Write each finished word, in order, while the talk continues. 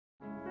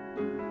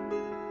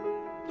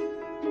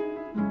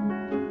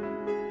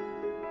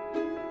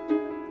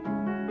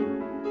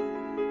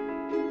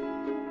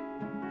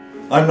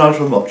I'm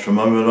Nigel Mottram,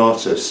 I'm an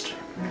artist.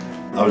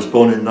 I was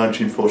born in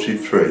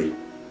 1943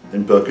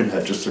 in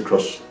Birkenhead, just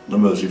across the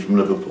Mersey from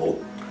Liverpool,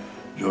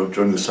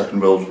 during the Second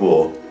World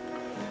War.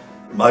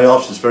 My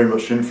art is very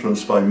much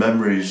influenced by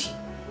memories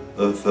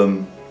of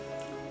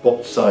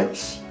bomb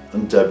sites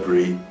and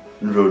debris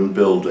and ruined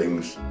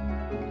buildings.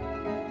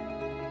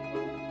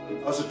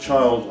 As a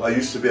child, I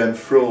used to be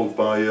enthralled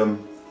by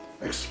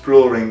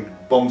exploring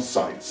bomb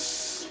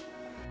sites,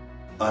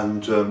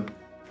 and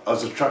I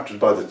was attracted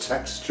by the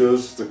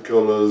textures, the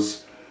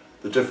colours,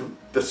 the different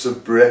bits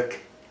of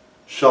brick,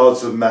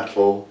 shards of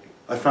metal.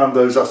 I found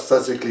those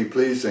aesthetically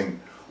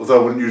pleasing,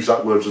 although I wouldn't use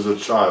that word as a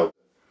child.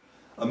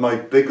 And my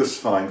biggest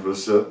find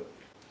was at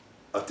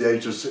the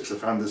age of 6 I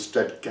found this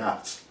dead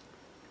cat.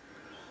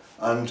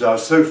 And I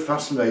was so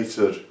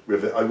fascinated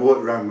with it, I wore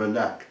it around my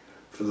neck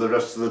for the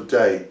rest of the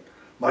day.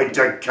 My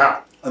dead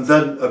cat! And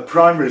then at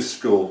primary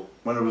school,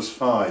 when I was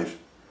 5,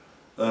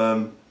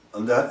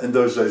 and in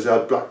those days I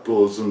had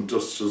blackboards and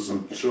dusters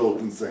and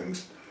chalk and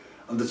things,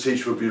 and the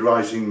teacher would be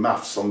writing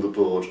maths on the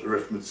board,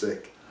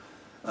 arithmetic,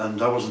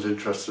 and I wasn't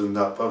interested in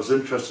that, but I was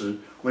interested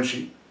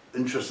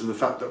in the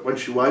fact that when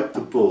she wiped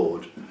the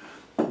board,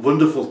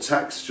 wonderful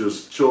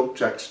textures, chalk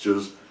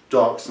textures,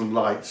 darks and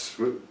lights,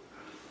 the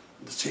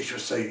teacher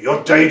would say,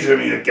 "You're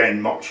daydreaming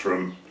again,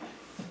 Mottram.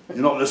 You're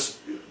not just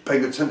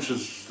paying attention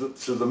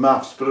to the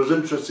maths," but I was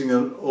interested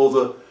in all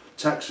the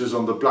textures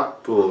on the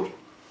blackboard,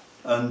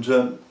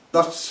 and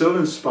that still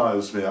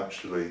inspires me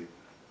actually.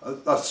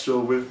 That's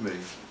still with me.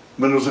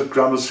 When I was at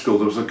grammar school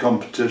there was a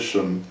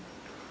competition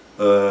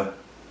for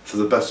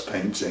the best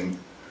painting,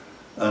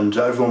 and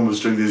everyone was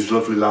doing these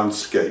lovely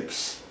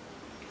landscapes.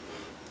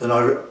 And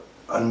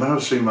when I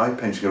was doing my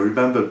painting I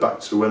remembered back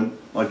to when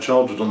my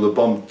childhood on the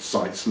bomb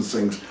sites and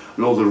things,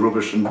 and all the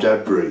rubbish and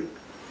debris.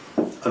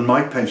 And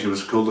my painting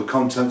was called The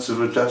Contents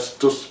of a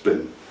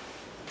Dustbin.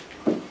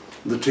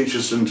 The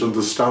teachers didn't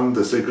understand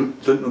this, they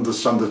didn't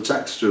understand the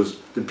textures,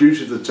 the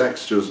beauty of the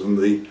textures and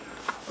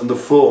the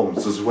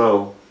forms as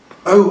well.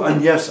 Oh,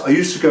 and yes, I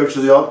used to go to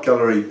the art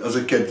gallery as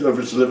a kid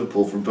over to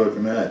Liverpool from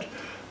Birkenhead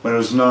when I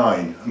was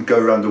 9 and go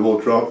around the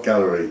Walker Art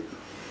Gallery.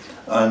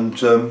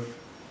 And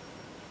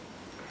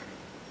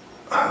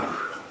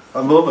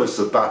I'm almost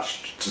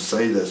abashed to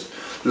say this.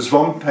 There's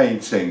one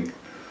painting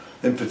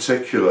in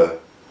particular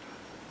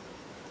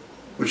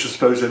which I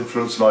suppose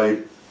influenced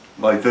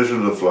my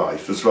vision of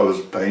life as well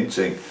as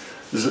painting.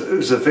 It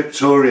was a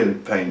Victorian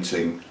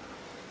painting,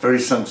 very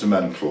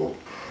sentimental,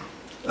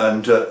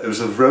 and it was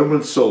a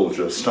Roman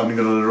soldier standing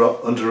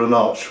under an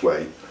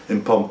archway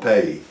in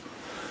Pompeii,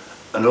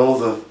 and all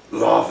the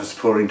lava's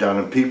pouring down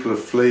and people are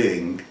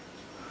fleeing,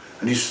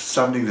 and he's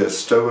standing there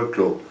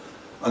stoical,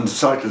 and the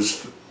title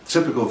is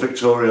typical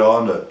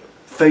Victoriana,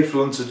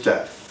 faithful unto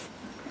death.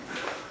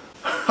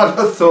 And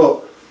I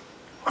thought,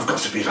 I've got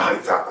to be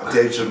like that at the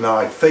age of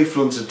 9,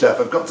 faithful unto death.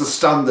 I've got to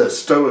stand there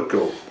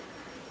stoical.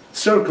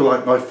 Stoical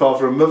like my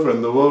father and mother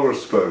in the war, I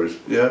suppose,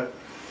 yeah?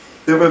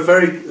 They were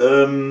very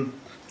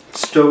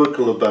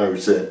stoical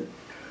about it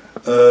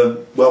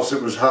whilst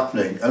it was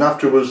happening. And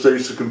afterwards they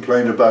used to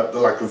complain about the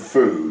lack of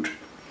food.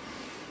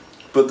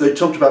 But they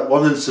talked about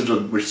one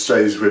incident which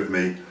stays with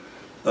me.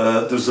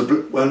 There was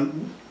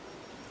when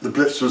the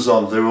Blitz was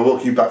on, they were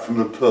walking back from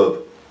the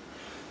pub,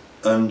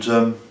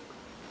 and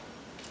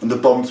the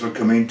bombs were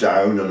coming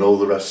down and all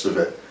the rest of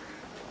it.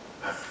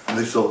 And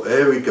they thought,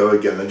 here we go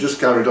again, and just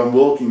carried on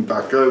walking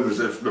back home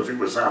as if nothing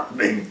was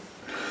happening.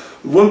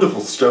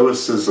 Wonderful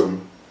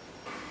stoicism.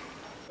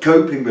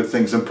 Coping with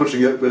things and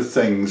putting up with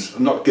things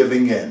and not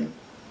giving in.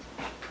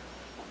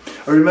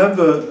 I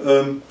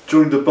remember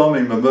during the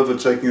bombing my mother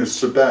taking us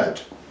to bed.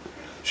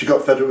 She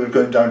got fed up with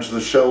going down to the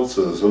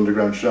shelters,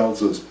 underground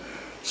shelters.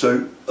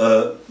 So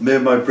me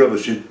and my brother,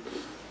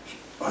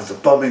 as the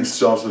bombing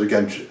started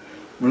again,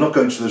 we're not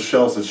going to the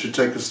shelter, she'd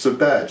take us to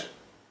bed.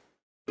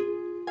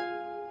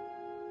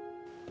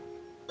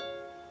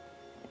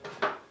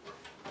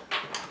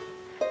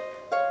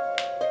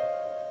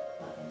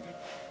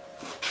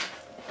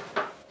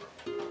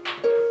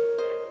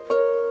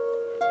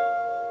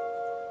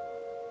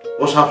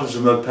 What happens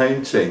in my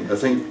painting? I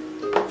think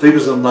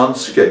figures and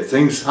landscape,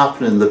 things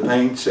happen in the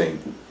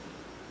painting,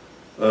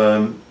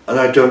 and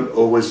I don't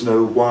always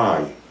know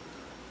why.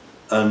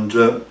 And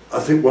I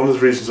think one of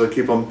the reasons I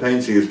keep on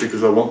painting is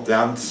because I want the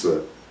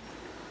answer.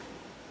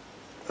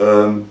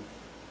 And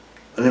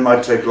it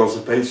might take a lot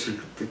of paints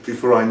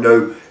before I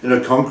know in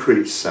a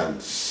concrete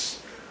sense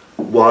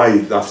why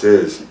that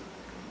is.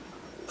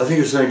 I think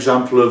it's an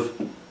example of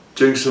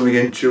doing something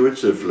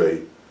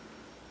intuitively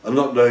and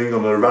not knowing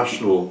on a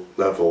rational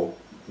level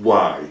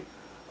why.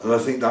 And I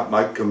think that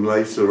might come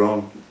later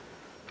on.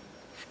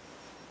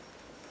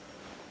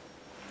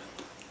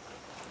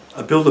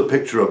 I build a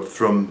picture up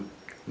from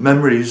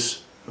memories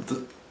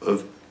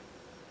of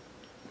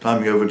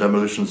climbing over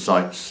demolition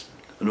sites,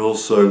 and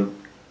also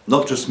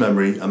not just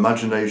memory,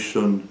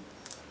 imagination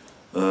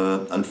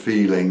and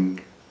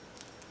feeling.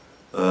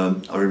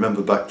 I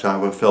remember back to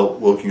how I felt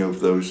walking over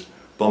those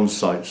bomb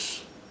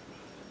sites,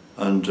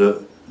 and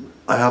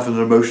I have an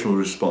emotional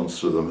response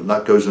to them, and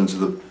that goes into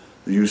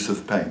the use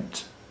of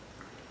paint.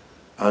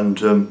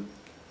 and on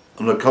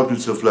a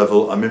cognitive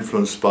level I'm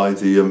influenced by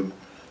the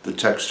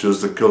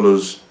textures, the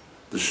colours,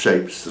 the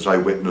shapes that I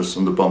witness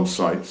on the bomb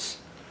sites,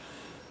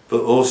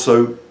 but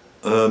also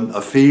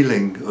a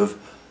feeling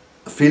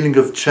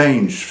of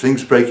change,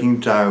 things breaking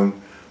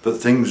down, but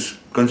things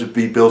going to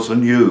be built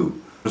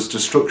anew. There's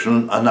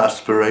destruction and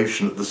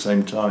aspiration at the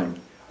same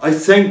time. I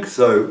think,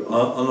 though,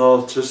 on an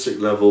artistic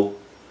level,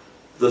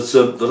 that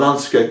the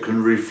landscape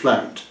can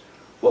reflect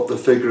what the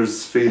figure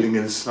is feeling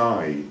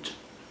inside.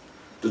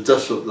 The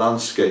desolate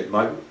landscape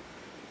might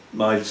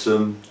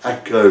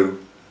echo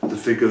the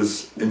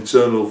figure's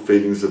internal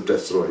feelings of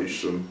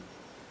desolation.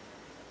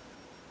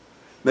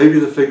 Maybe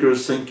the figure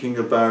is thinking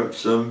about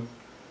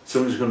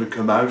something's going to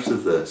come out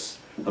of this.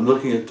 I'm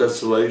looking at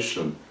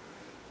desolation,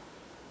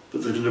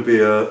 but there's going to be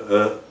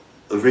a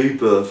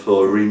rebirth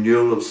or a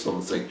renewal of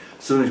something.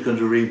 Something's going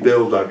to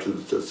rebuild out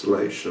of the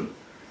desolation.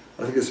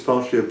 I think it's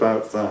partly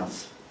about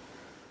that.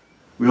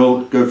 We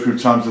all go through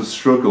times of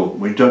struggle.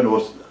 We don't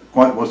know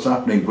quite what's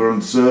happening. We're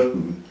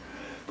uncertain,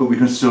 but we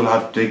can still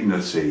have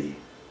dignity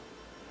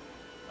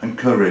and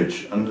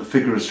courage. And the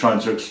figure is trying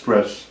to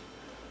express,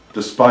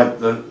 despite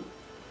the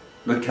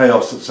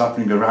chaos that's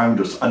happening around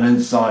us and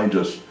inside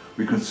us,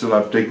 we can still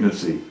have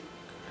dignity.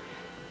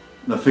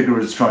 The figure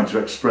is trying to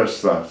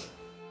express that.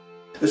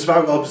 It's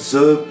about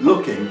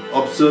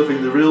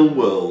observing the real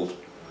world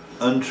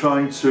and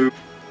trying to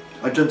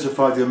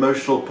identify the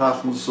emotional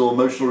patterns or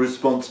emotional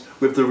response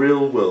with the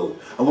real world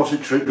and what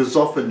it triggers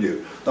off in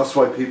you. That's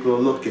why people are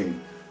looking.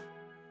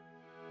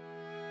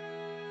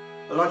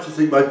 I like to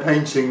think my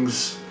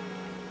paintings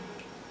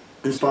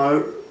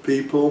inspire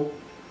people,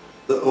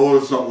 that all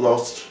is not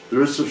lost.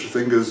 There is such a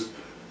thing as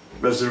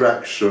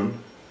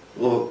resurrection,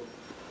 or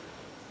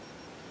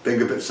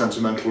being a bit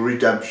sentimental,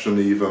 redemption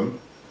even,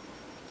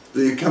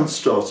 that you can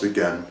start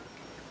again.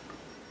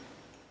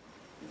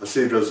 I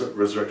see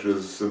resurrection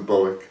as a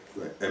symbolic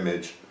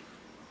image.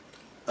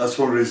 That's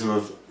one of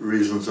the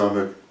reasons I'm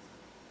a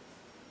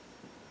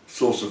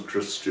sort of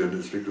Christian,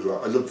 is because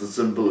I love the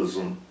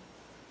symbolism.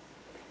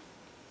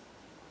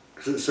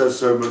 Because it says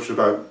so much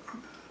about,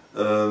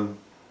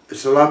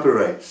 it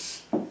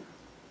elaborates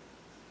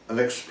and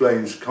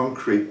explains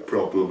concrete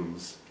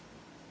problems.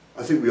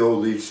 I think we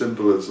all need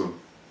symbolism,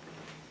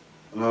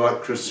 and I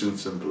like Christian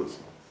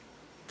symbolism.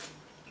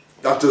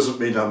 That doesn't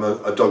mean I'm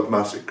a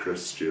dogmatic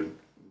Christian.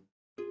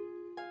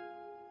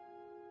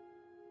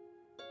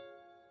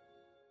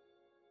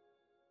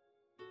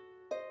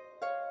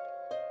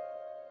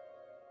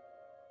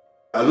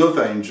 I love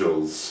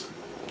angels.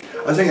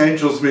 I think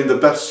angels mean the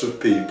best of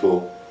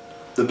people,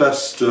 the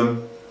best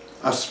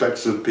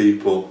aspects of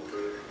people.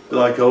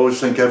 Like I always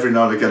think every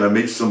now and again I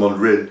meet someone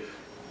really,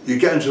 you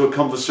get into a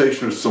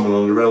conversation with someone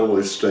on a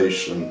railway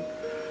station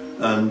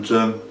and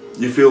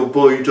you feel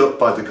buoyed up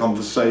by the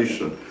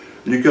conversation.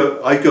 And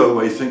I go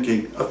away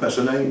thinking, I've met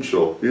an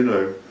angel, you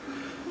know.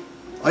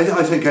 I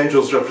think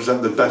angels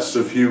represent the best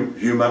of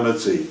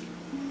humanity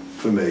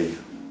for me.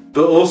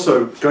 But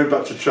also, going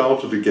back to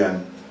childhood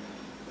again,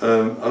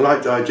 I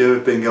like the idea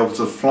of being able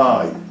to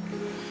fly.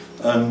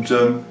 And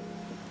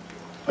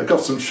I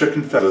got some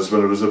chicken feathers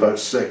when I was about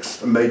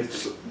 6 and made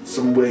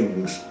some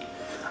wings.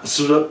 I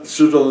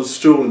stood on a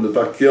stool in the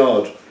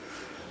backyard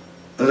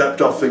and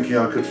leapt off thinking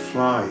I could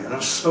fly. And I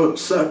was so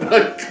upset when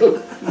I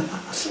couldn't.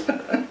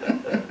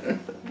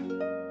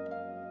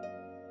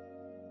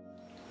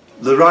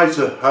 The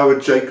writer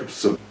Howard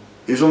Jacobson,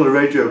 he's on a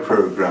radio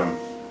programme,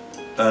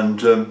 and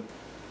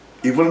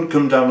he wouldn't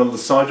come down on the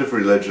side of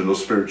religion or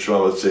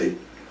spirituality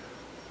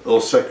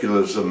or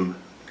secularism.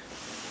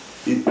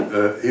 He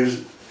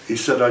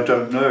said, I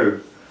don't know.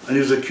 And he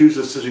was accused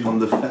of sitting on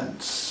the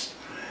fence.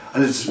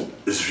 And his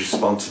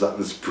response to that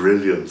was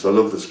brilliant. I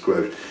love this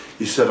quote.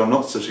 He said, I'm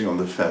not sitting on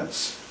the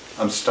fence.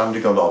 I'm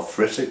standing on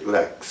arthritic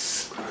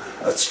legs,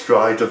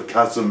 astride a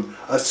chasm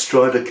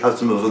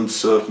of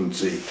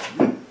uncertainty.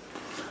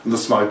 And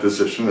that's my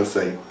position, I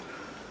think.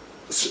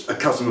 A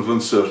chasm of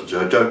uncertainty,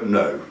 I don't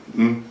know.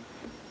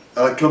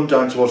 I come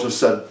down to what I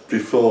said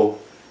before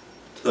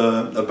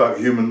about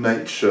human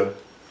nature.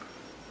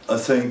 I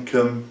think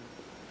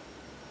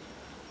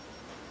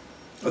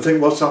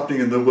what's happening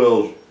in the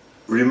world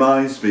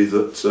reminds me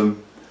that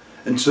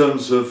in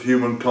terms of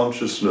human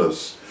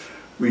consciousness,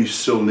 we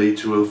still need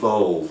to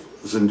evolve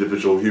as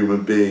individual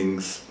human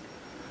beings.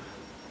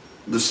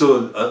 There's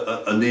still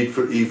a need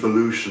for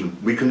evolution.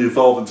 We can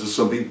evolve into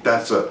something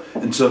better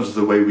in terms of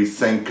the way we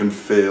think and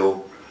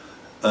feel,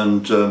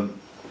 and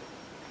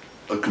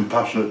are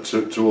compassionate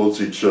towards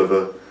each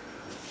other.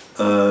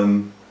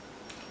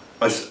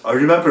 I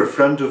remember a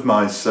friend of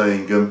mine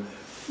saying,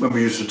 when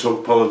we used to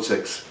talk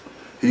politics,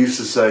 he used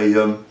to say,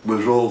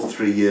 we're all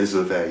 3 years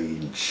of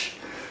age.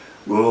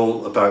 We're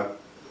all about,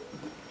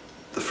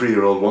 the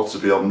 3-year-old wants to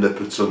be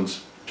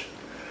omnipotent.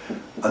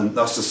 And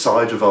that's the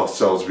side of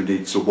ourselves we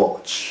need to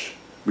watch,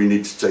 we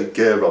need to take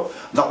care of.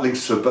 And that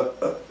links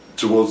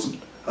towards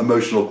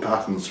emotional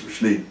patterns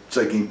which need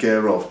taking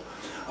care of.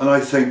 And I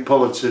think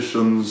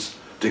politicians,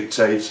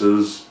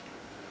 dictators,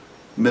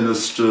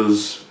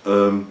 ministers,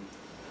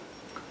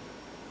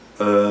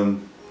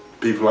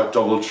 people like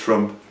Donald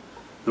Trump,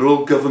 they're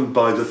all governed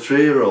by the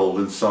 3-year-old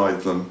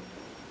inside them.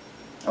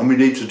 And we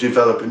need to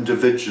develop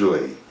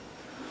individually.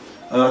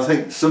 And I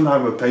think somehow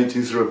my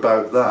paintings are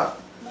about that.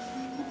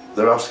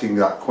 They're asking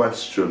that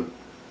question.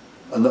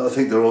 And I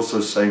think they're also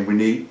saying we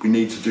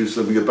need to do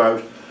something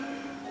about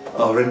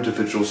our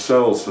individual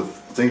selves, of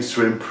things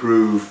to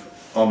improve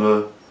on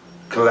a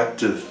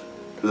collective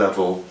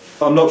level.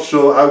 I'm not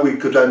sure how we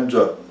could end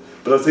up,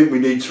 but I think we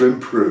need to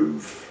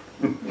improve.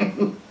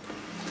 And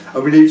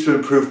we need to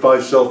improve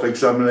by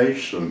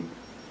self-examination.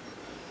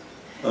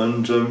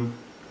 And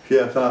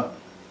yeah, that.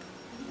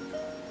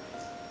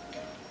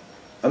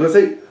 And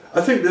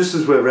I think this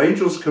is where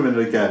angels come in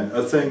again.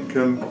 I think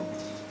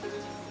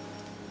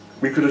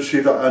we could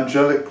achieve that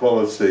angelic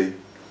quality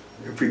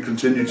if we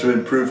continue to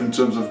improve in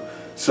terms of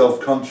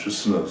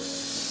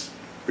self-consciousness.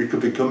 We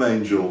could become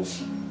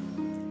angels.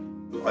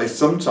 I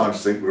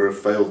sometimes think we're a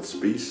failed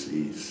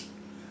species.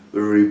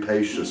 We're a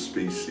rapacious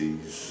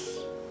species.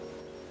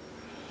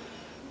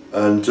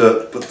 And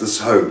but there's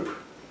hope.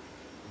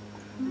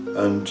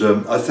 And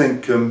I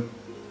think, and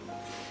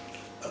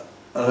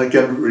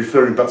again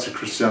referring back to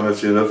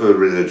Christianity and other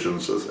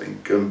religions, I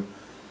think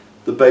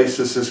the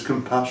basis is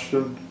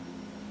compassion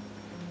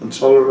and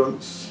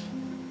tolerance.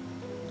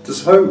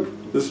 There's hope.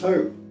 There's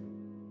hope.